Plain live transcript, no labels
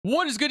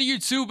What is good,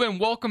 YouTube, and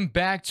welcome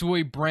back to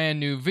a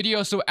brand new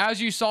video. So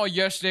as you saw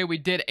yesterday, we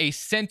did a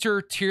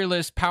center tier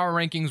list, power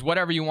rankings,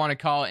 whatever you want to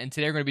call it, and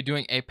today we're going to be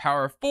doing a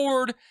power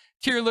forward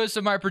tier list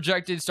of my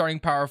projected starting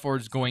power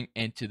forwards going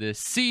into this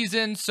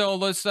season. So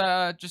let's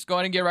just go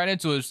ahead and get right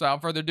into it. So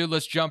without further ado,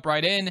 let's jump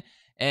right in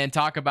and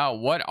talk about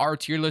what our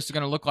tier list is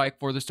going to look like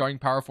for the starting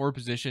power forward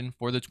position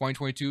for the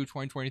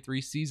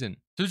 2022-2023 season.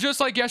 So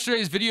just like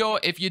yesterday's video,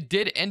 if you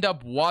did end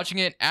up watching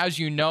it, as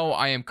you know,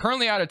 I am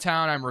currently out of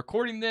town. I'm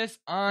recording this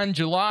on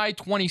July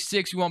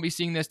 26th. You won't be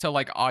seeing this till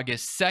like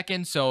August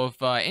 2nd. So if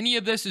any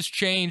of this has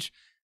changed,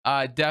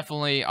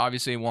 definitely,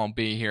 obviously, won't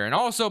be here. And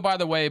also, by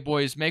the way,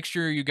 boys, make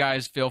sure you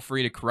guys feel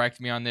free to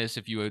correct me on this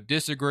if you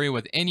disagree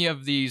with any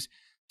of these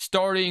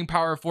starting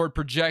power forward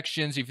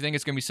projections. If you think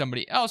it's going to be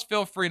somebody else,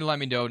 feel free to let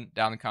me know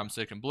down in the comment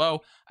section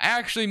below. I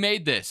actually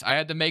made this. I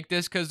had to make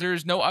this because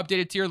there's no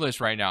updated tier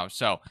list right now.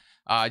 So,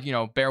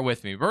 bear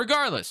with me. But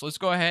regardless, let's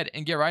go ahead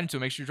and get right into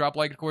it. Make sure you drop a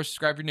like, of course,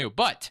 subscribe if you're new.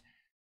 But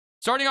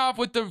starting off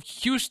with the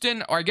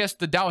Houston, or I guess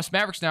the Dallas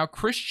Mavericks now,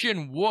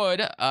 Christian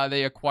Wood,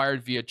 they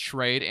acquired via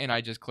trade, and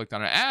I just clicked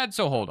on an ad,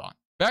 so hold on.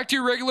 Back to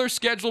your regular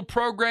scheduled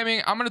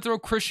programming. I'm going to throw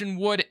Christian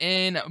Wood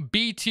in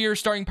B tier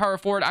starting power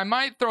forward. I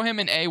might throw him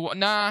in A.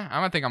 Nah,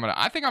 I think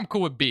I'm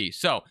cool with B.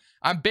 So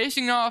I'm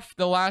basing off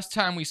the last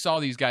time we saw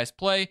these guys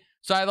play.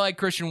 So I like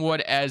Christian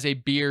Wood as a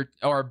B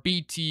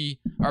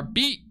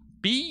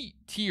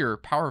tier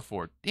power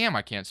forward. Damn,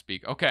 I can't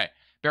speak. Okay,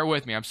 bear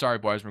with me. I'm sorry,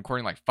 boys. I'm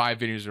recording like 5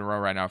 videos in a row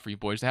right now for you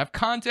boys to have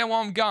content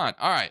while I'm gone.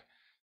 All right,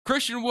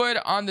 Christian Wood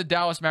on the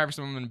Dallas Mavericks.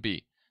 I'm going to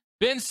be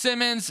Ben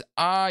Simmons.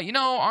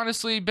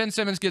 Honestly, Ben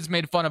Simmons gets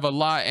made fun of a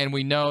lot, and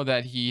we know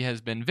that he has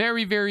been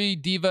very, very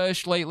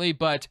diva-ish lately,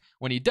 but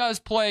when he does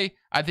play,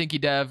 I think he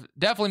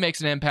definitely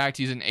makes an impact.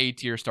 He's an A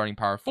tier starting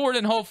power forward,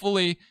 and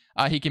hopefully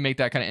he can make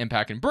that kind of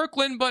impact in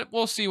Brooklyn, but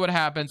we'll see what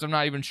happens. I'm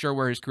not even sure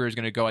where his career is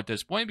going to go at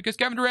this point because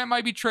Kevin Durant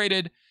might be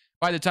traded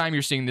by the time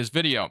you're seeing this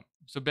video.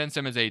 So Ben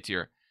Simmons, A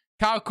tier.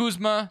 Kyle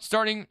Kuzma,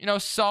 starting,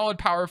 solid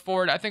power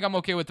forward. I think I'm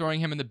okay with throwing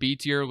him in the B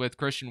tier with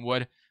Christian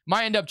Wood.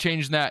 Might end up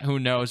changing that, who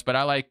knows, but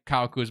I like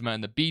Kyle Kuzma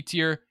in the B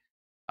tier.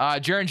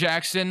 Jaren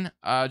Jackson,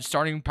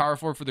 starting power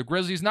forward for the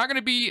Grizzlies. Not going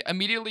to be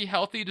immediately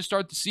healthy to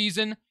start the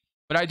season,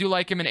 but I do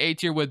like him in A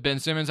tier with Ben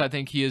Simmons. I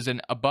think he is an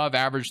above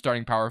average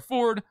starting power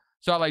forward.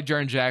 So I like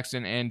Jaren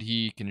Jackson, and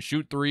he can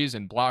shoot threes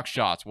and block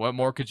shots. What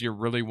more could you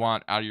really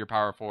want out of your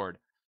power forward?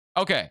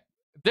 Okay,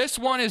 this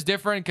one is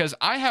different because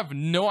I have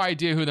no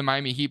idea who the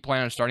Miami Heat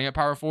plan on starting at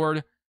power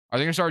forward. Are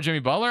they going to start Jimmy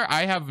Butler?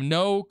 I have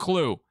no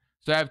clue.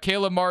 So I have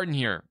Caleb Martin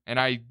here. And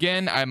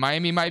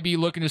Miami might be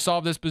looking to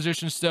solve this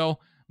position still.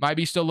 Might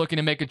be still looking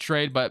to make a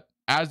trade. But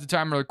as the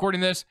time we're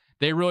recording this,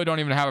 they really don't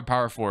even have a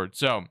power forward.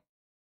 So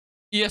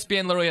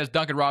ESPN literally has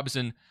Duncan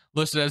Robinson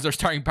listed as their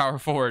starting power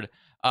forward,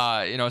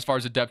 as far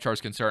as the depth chart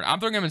is concerned. I'm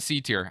throwing him in C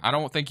tier. I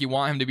don't think you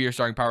want him to be your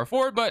starting power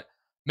forward, but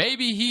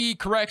maybe he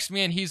corrects me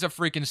and he's a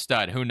freaking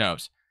stud. Who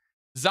knows?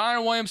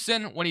 Zion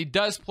Williamson, when he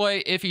does play,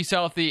 if he's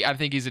healthy, I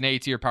think he's an A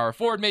tier power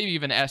forward, maybe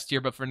even S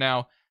tier. But for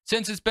now,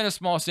 since it's been a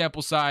small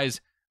sample size,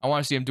 I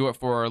want to see him do it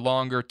for a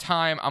longer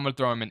time. I'm going to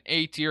throw him in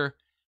A tier.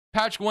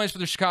 Patrick Williams for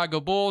the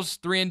Chicago Bulls,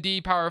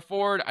 3-and-D power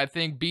forward. I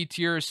think B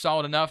tier is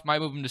solid enough. Might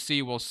move him to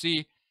C. We'll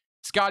see.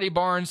 Scotty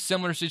Barnes,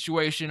 similar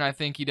situation. I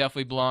think he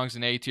definitely belongs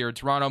in A tier.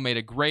 Toronto made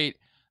a great,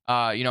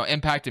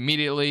 impact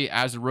immediately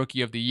as the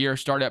rookie of the year.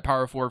 Started at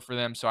power forward for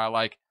them, so I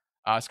like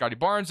Scotty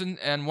Barnes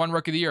and one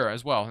rookie of the year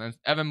as well. And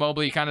Evan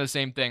Mobley, kind of the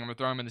same thing. I'm going to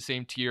throw him in the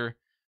same tier.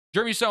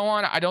 Jeremy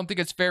Sohan, I don't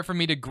think it's fair for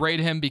me to grade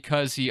him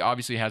because he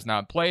obviously has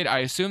not played. I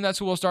assume that's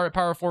who will start at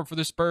power forward for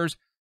the Spurs.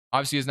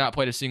 Obviously, has not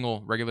played a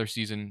single regular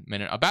season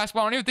minute of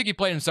basketball. I don't even think he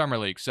played in Summer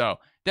League, so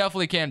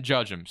definitely can't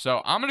judge him.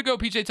 So I'm going to go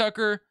PJ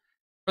Tucker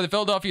for the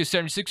Philadelphia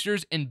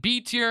 76ers in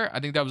B tier. I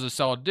think that was a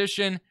solid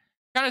addition.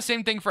 Kind of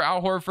same thing for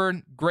Al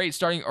Horford. Great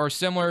starting, or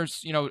similar,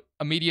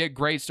 immediate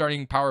great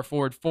starting power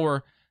forward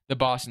for the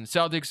Boston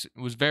Celtics.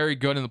 Was very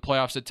good in the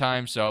playoffs at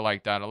times, so I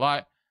like that a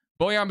lot.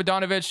 Bojan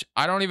Bogdanovic,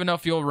 I don't even know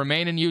if he'll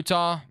remain in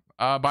Utah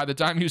by the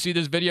time you see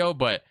this video,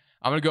 but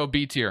I'm going to go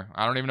B tier.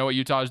 I don't even know what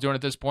Utah is doing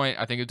at this point.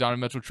 I think the Donovan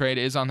Mitchell trade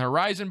is on the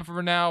horizon, but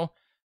for now,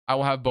 I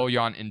will have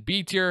Bojan in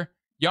B tier.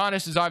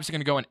 Giannis is obviously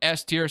going to go in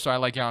S tier, so I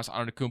like Giannis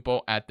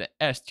Antetokounmpo at the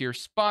S tier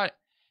spot.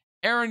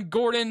 Aaron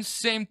Gordon,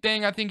 same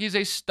thing. I think he's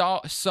a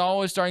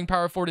solid starting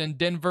power forward in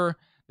Denver.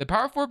 The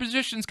power forward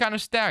position is kind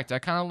of stacked. I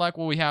kind of like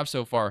what we have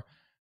so far.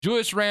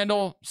 Julius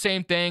Randle,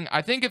 same thing.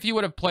 I think if he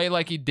would have played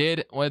like he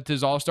did with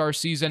his All-Star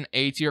season,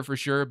 A tier for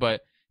sure,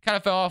 but kind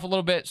of fell off a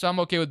little bit, so I'm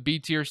okay with B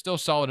tier. Still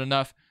solid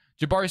enough.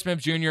 Jabari Smith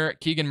Jr.,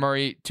 Keegan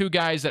Murray, two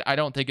guys that I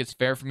don't think it's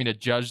fair for me to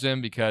judge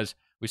them because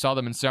we saw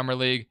them in Summer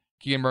League.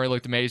 Keegan Murray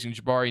looked amazing.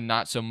 Jabari,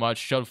 not so much.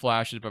 Showed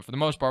flashes, but for the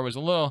most part was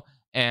a little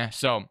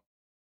So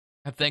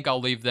I think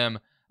I'll leave them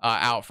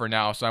out for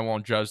now, so I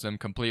won't judge them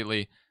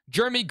completely.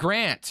 Jeremy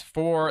Grant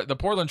for the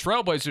Portland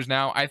Trail Blazers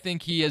now. I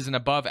think he is an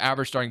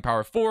above-average starting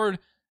power forward.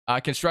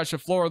 Can stretch the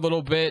floor a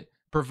little bit.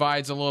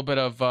 provides a little bit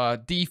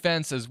of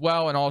defense as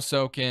well, and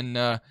also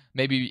can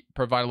maybe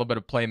provide a little bit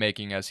of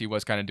playmaking as he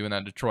was kind of doing that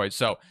in Detroit.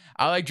 So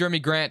I like Jeremy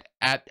Grant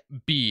at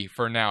B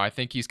for now. I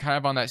think he's kind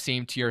of on that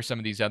same tier as some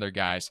of these other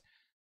guys.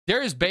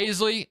 Darius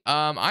Bazley,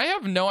 I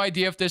have no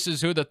idea if this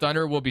is who the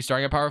Thunder will be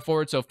starting at power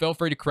forward, so feel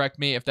free to correct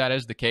me if that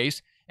is the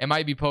case. It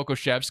might be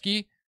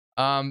Pokusevski,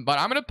 but I'm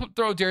going to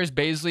throw Darius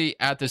Bazley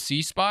at the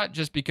C spot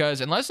just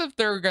because unless if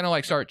they're going to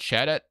like start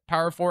Chet at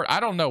power forward, I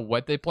don't know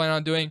what they plan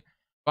on doing,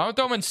 but I'm going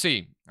to throw him in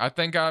C. I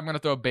think I'm going to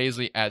throw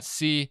Bazley at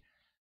C.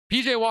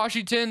 PJ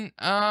Washington,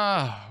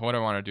 what do I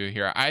want to do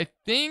here? I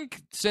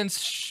think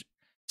since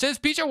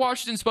PJ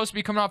Washington's supposed to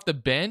be coming off the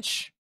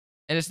bench,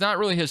 and it's not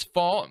really his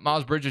fault,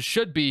 Miles Bridges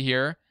should be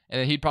here, and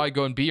then he'd probably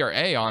go in B or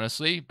A,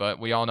 honestly, but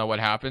we all know what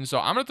happened. So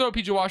I'm going to throw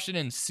PJ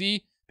Washington in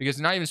C because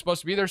he's not even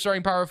supposed to be their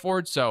starting power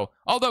forward. So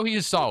although he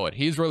is solid,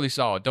 he's really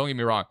solid, don't get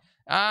me wrong.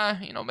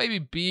 Maybe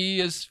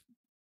B is...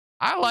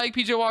 I like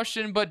PJ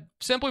Washington, but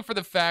simply for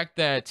the fact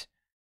that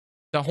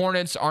the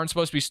Hornets aren't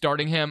supposed to be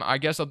starting him, I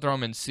guess I'll throw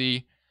him in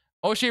C.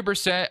 O'Shea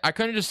Brissett, I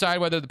couldn't decide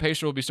whether the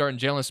Pacers will be starting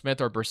Jalen Smith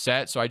or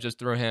Brissett, so I just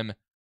threw him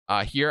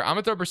here. I'm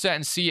going to throw Brissett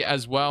in C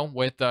as well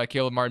with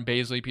Caleb Martin,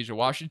 Bazley, PJ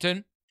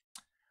Washington.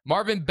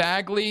 Marvin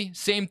Bagley,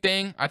 same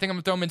thing. I think I'm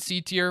going to throw him in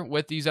C tier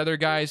with these other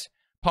guys.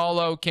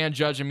 Paulo, can't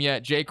judge him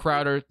yet. Jay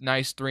Crowder,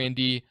 nice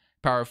 3-and-D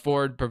power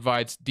forward,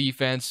 provides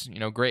defense.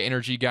 Great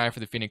energy guy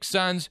for the Phoenix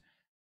Suns.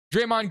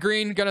 Draymond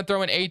Green, going to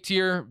throw in A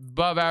tier,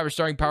 above average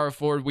starting power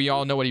forward. We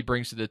all know what he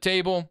brings to the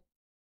table.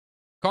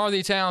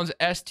 Karl-Anthony Towns,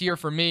 S tier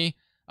for me.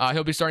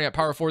 He'll be starting at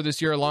power forward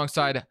this year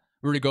alongside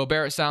Rudy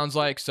Gobert, it sounds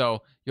like.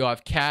 So you'll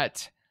have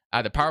Cat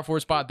at the power forward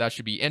spot. That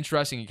should be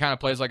interesting. He kind of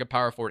plays like a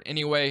power forward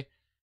anyway.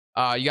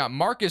 You got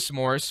Marcus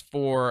Morris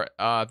for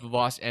the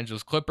Los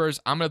Angeles Clippers.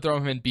 I'm going to throw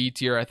him in B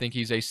tier. I think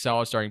he's a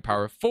solid starting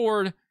power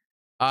forward.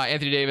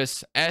 Anthony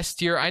Davis, S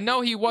tier. I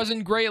know he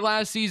wasn't great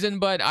last season,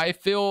 but I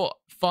feel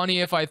funny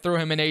if I throw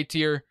him in A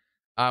tier.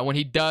 When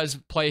he does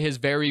play his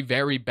very,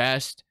 very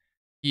best,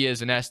 he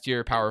is an S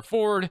tier power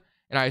forward,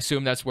 and I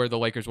assume that's where the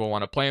Lakers will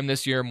want to play him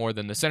this year more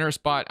than the center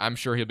spot. I'm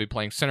sure he'll be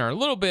playing center a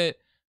little bit,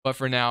 but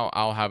for now,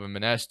 I'll have him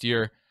in S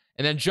tier.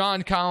 And then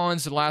John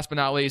Collins, last but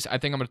not least, I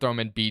think I'm going to throw him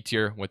in B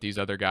tier with these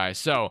other guys.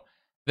 So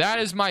that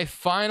is my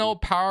final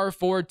power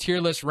forward tier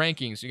list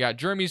rankings. You got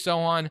Jeremy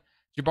Sohan,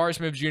 Jabari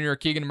Smith Jr.,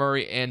 Keegan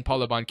Murray, and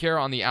Paulo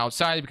Banchero on the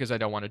outside because I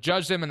don't want to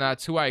judge them, and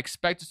that's who I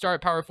expect to start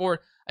at power forward.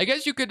 I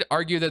guess you could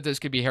argue that this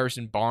could be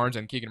Harrison Barnes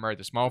and Keegan Murray at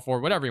the small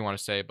forward, whatever you want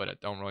to say, but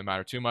it don't really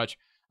matter too much.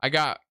 I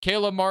got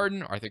Caleb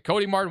Martin, or I think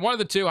Cody Martin, one of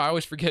the two. I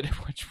always forget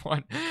which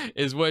one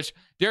is which.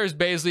 Darius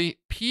Bazley,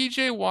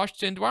 PJ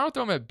Washington. Do I want to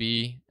throw him at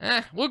B?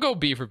 We'll go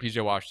B for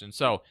PJ Washington.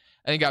 So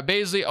I think got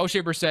Bazley,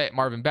 O'Shea Brissett,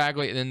 Marvin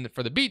Bagley. And then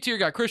for the B tier,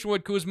 got Christian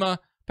Wood, Kuzma,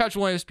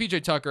 Patrick Williams,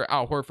 PJ Tucker,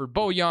 Al Horford,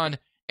 Bojan,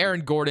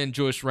 Aaron Gordon,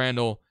 Julius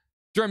Randle,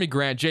 Jeremy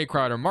Grant, Jay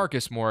Crowder,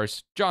 Marcus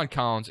Morris, John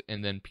Collins,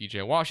 and then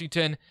PJ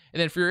Washington.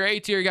 And then for your A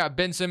tier, you got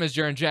Ben Simmons,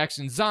 Jaren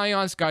Jackson,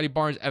 Zion, Scotty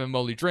Barnes, Evan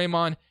Mobley,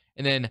 Draymond.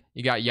 And then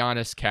you got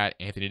Giannis, Cat,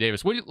 Anthony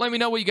Davis. Let me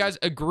know what you guys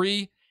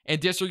agree and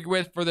disagree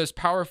with for this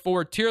power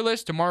forward tier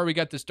list. Tomorrow we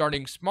got the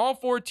starting small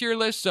forward tier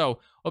list. So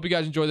hope you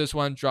guys enjoyed this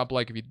one. Drop a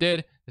like if you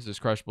did. This is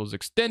Crushables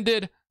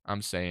Extended.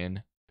 I'm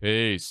saying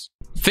peace.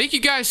 Thank you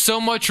guys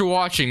so much for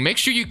watching. Make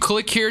sure you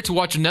click here to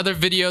watch another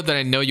video that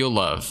I know you'll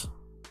love.